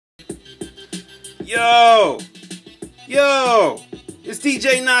Yo! Yo! It's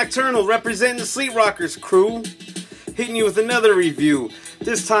DJ Nocturnal representing the Sleep Rockers crew, hitting you with another review.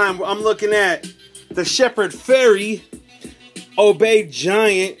 This time I'm looking at the Shepard fairey Obey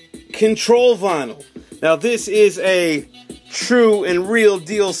Giant Control Vinyl. Now this is a true and real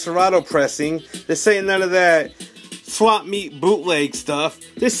deal Serato pressing. This ain't none of that swap meet bootleg stuff.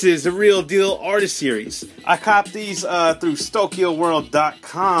 This is a real deal artist series. I copped these through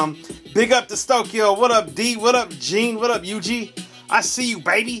StokyoWorld.com. Big up to Stokyo. What up, D? What up, Gene? What up, UG? I see you,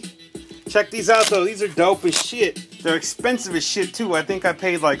 baby. Check these out, though. These are dope as shit. They're expensive as shit, too. I think I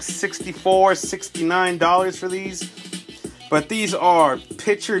paid like $64, $69 for these. But these are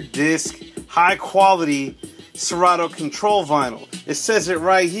picture disc, high quality Serato control vinyl. It says it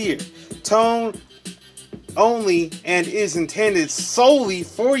right here. Tone only and is intended solely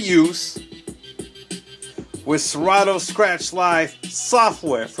for use with Serato Scratch Live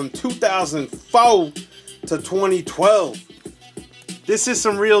software from 2004 to 2012. This is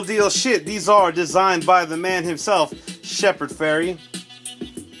some real deal shit. These are designed by the man himself, Shepard fairey.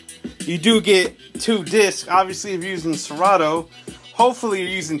 You do get 2 discs. Obviously, if you're using Serato, hopefully you're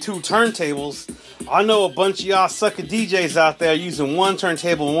using 2 turntables. I know a bunch of y'all sucker DJs out there using 1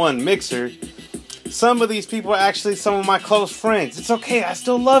 turntable and 1 mixer. Some of these people are actually some of my close friends. It's okay, I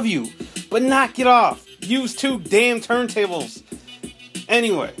still love you. But knock it off. Use 2 damn turntables.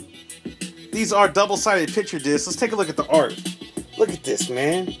 Anyway, these are double-sided picture discs. Let's take a look at the art. Look at this,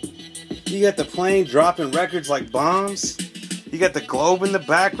 man. You got the plane dropping records like bombs. You got the globe in the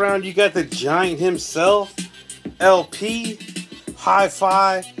background. You got the giant himself. LP.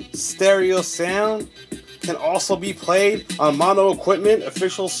 Hi-fi. Stereo sound. Can also be played on mono equipment.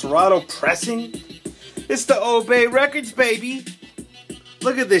 Official Serato pressing. It's the Obey Records, baby.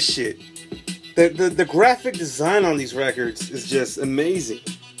 Look at this shit. The graphic design on these records is just amazing.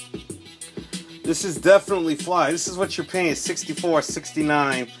 This is definitely fly. This is what you're paying $64,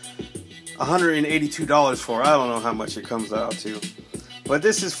 $69, $182 for. I don't know how much it comes out to. But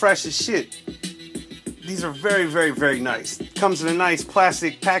this is fresh as shit. These are very, very, very nice. Comes in a nice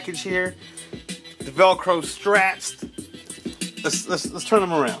plastic package here. The Velcro straps. Let's turn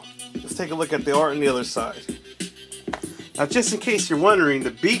them around. Let's take a look at the art on the other side. Now, just in case you're wondering,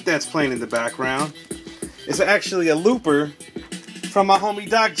 the beat that's playing in the background is actually a looper from my homie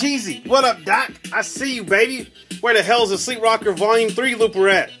Doc Jeezy. What up, Doc? I see you, baby. Where the hell's the Sleep Rocker Volume 3 looper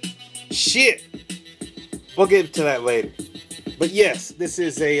at? Shit. We'll get to that later. But yes, this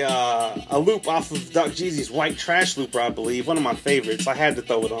is a loop off of Doc Jeezy's White Trash looper, I believe. One of my favorites. I had to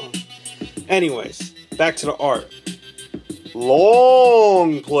throw it on. Anyways, back to the art.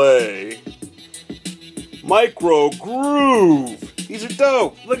 Long play. Micro groove. These are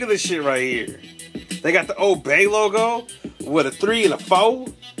dope. Look at this shit right here. They got the Obey logo with a 3 and a 4.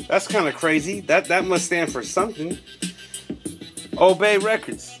 That's kind of crazy. That must stand for something. Obey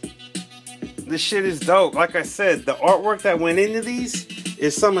Records. This shit is dope. Like I said, the artwork that went into these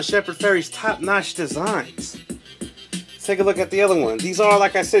is some of Shepard fairey's top-notch designs. Let's take a look at the other one. These are,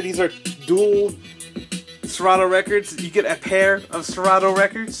 like I said, these are dual Serato records. You get a pair of Serato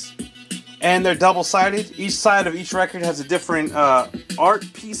records. And they're double-sided. Each side of each record has a different art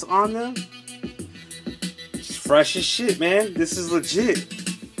piece on them. It's fresh as shit, man. This is legit.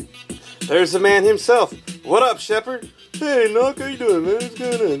 There's the man himself. What up, Shepard? Hey, Knock, how you doing, man? What's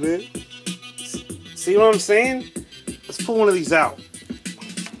going on, man? See what I'm saying? Let's pull one of these out.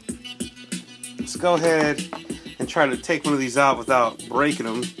 Let's go ahead and try to take one of these out without breaking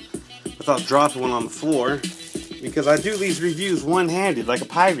them, without dropping one on the floor. Because I do these reviews one-handed, like a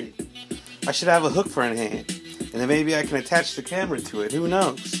pirate. I should have a hook for a hand. And then maybe I can attach the camera to it. Who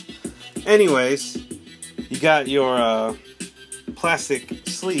knows? Anyways, you got your plastic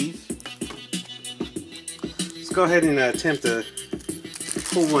sleeve. Let's go ahead and attempt to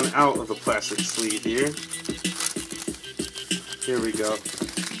pull one out of the plastic sleeve here. Here we go.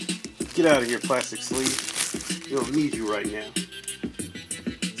 Get out of here, plastic sleeve. We don't need you right now.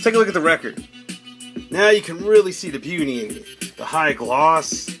 Let's take a look at the record. Now you can really see the beauty in it. The high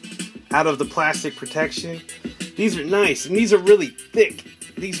gloss. Out of the plastic protection. These are nice, and these are really thick.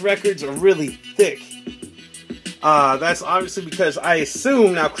 These records are really thick. That's obviously because I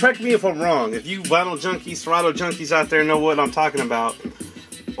assume, now correct me if I'm wrong, if you vinyl junkies, Serato junkies out there know what I'm talking about,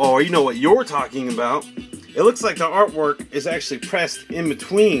 or you know what you're talking about, it looks like the artwork is actually pressed in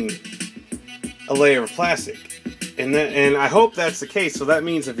between a layer of plastic. And I hope that's the case, so that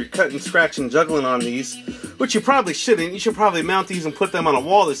means if you're cutting, scratching, juggling on these, which you probably shouldn't. You should probably mount these and put them on a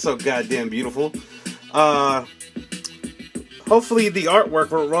wall that's so goddamn beautiful. Hopefully the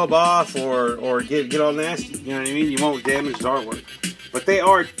artwork won't rub off or get all nasty. You know what I mean? You won't damage the artwork. but they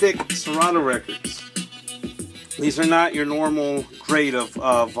are thick Serato records. These are not your normal grade of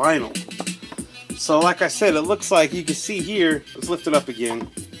vinyl. So like I said, it looks like, you can see here, let's lift it up again.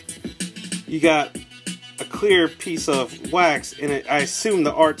 You got a clear piece of wax, and I assume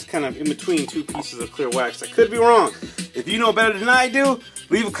the art's kind of in between two pieces of clear wax. I could be wrong. If you know better than I do,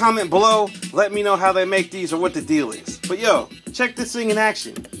 leave a comment below. Let me know how they make these or what the deal is. But yo, check this thing in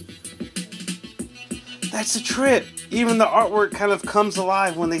action. That's a trip. Even the artwork kind of comes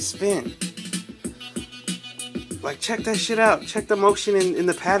alive when they spin. Like, check that shit out. Check the motion in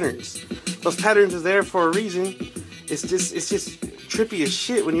the patterns. Those patterns are there for a reason. It's just trippy as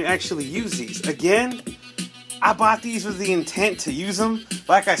shit when you actually use these. Again, I bought these with the intent to use them.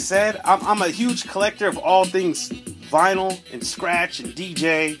 Like I said, I'm a huge collector of all things vinyl and scratch and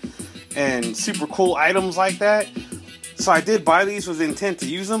DJ and super cool items like that. So I did buy these with the intent to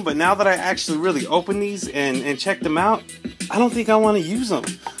use them, but now that I actually really open these and check them out, I don't think I want to use them,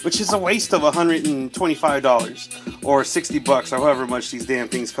 which is a waste of $125 or 60 bucks or however much these damn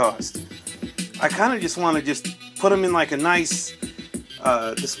things cost. I kind of just want to just put them in like a nice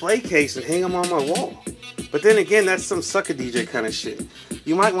display case and hang them on my wall. But then again, that's some sucker DJ kind of shit.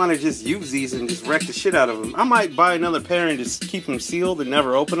 You might want to just use these and just wreck the shit out of them. I might buy another pair and just keep them sealed and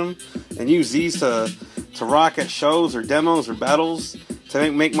never open them, and use these to rock at shows or demos or battles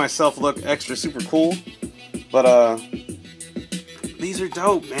to make myself look extra super cool. But these are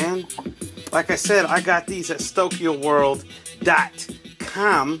dope, man. Like I said, I got these at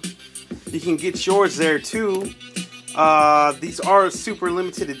StokyoWorld.com. You can get yours there too. These are a super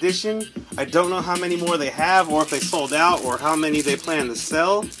limited edition. I don't know how many more they have, or if they sold out, or how many they plan to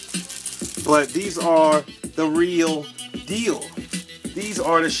sell. But these are the real deal. These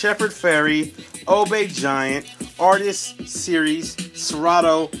are the Shepard fairey Obey Giant Artist Series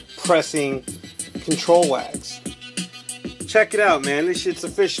Serato Pressing Control Wax. Check it out, man. This shit's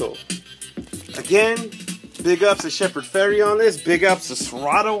official. Again, big ups to Shepard fairey on this. Big ups to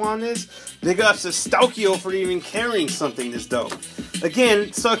Serato on this. Big ups to Stokyo for even carrying something this dope.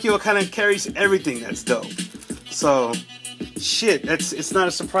 Again, Stokyo kind of carries everything that's dope. So, shit, it's not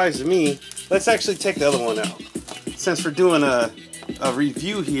a surprise to me. Let's actually take the other one out. Since we're doing a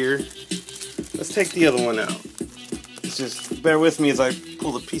review here, let's take the other one out. Just bear with me as I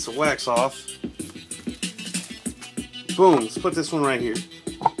pull the piece of wax off. Boom, let's put this one right here.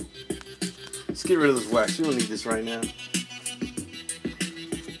 Let's get rid of this wax. You don't need this right now.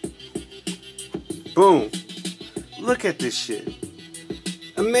 Boom. Look at this shit.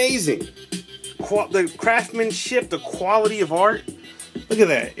 Amazing. The craftsmanship, the quality of art. Look at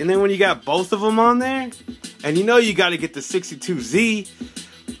that. And then when you got both of them on there, and you know you got to get the 62Z,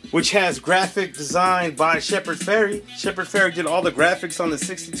 which has graphic design by Shepard fairey. Shepard fairey did all the graphics on the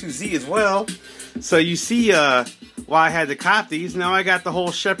 62Z as well. So you see why I had to cop these. Now I got the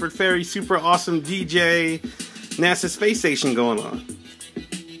whole Shepard fairey super awesome DJ NASA Space Station going on.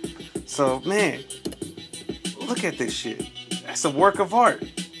 So, man, look at this shit. That's a work of art.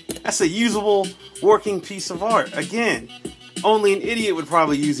 That's a usable working piece of art. Again, only an idiot would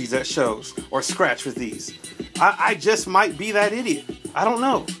probably use these at shows or scratch with these. I just might be that idiot. I don't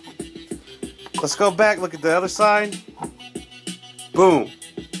know. Let's go back, look at the other side. Boom.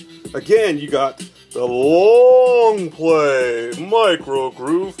 Again, you got the long play micro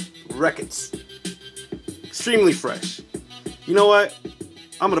groove records. Extremely fresh. You know what?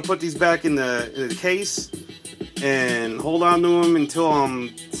 I'm gonna put these back in the case and hold on to them until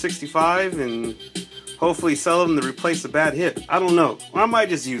I'm 65 and hopefully sell them to replace a bad hip. I don't know. Or I might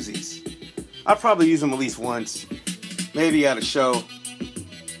just use these. I'll probably use them at least once. Maybe at a show.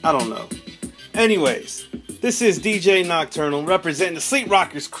 I don't know. Anyways, this is DJ Nocturnal representing the Sleep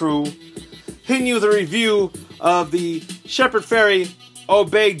Rockers crew, hitting you with a review of the Shepard fairey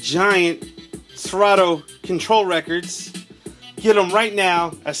Obey Giant Serato Control Records. Get them right now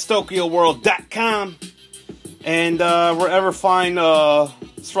at StokyoWorld.com and wherever fine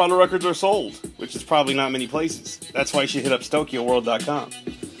Serato records are sold, which is probably not many places. That's why you should hit up StokyoWorld.com.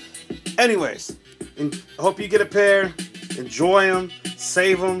 Anyways, I hope you get a pair, enjoy them,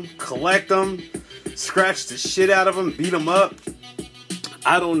 save them, collect them, scratch the shit out of them, beat them up.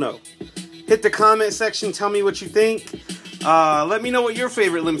 I don't know. Hit the comment section, tell me what you think. Let me know what your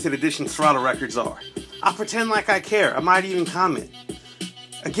favorite limited edition Serato records are. I'll pretend like I care. I might even comment.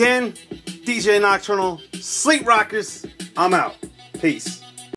 Again, DJ Nocturnal, Sleep Rockers, I'm out. Peace.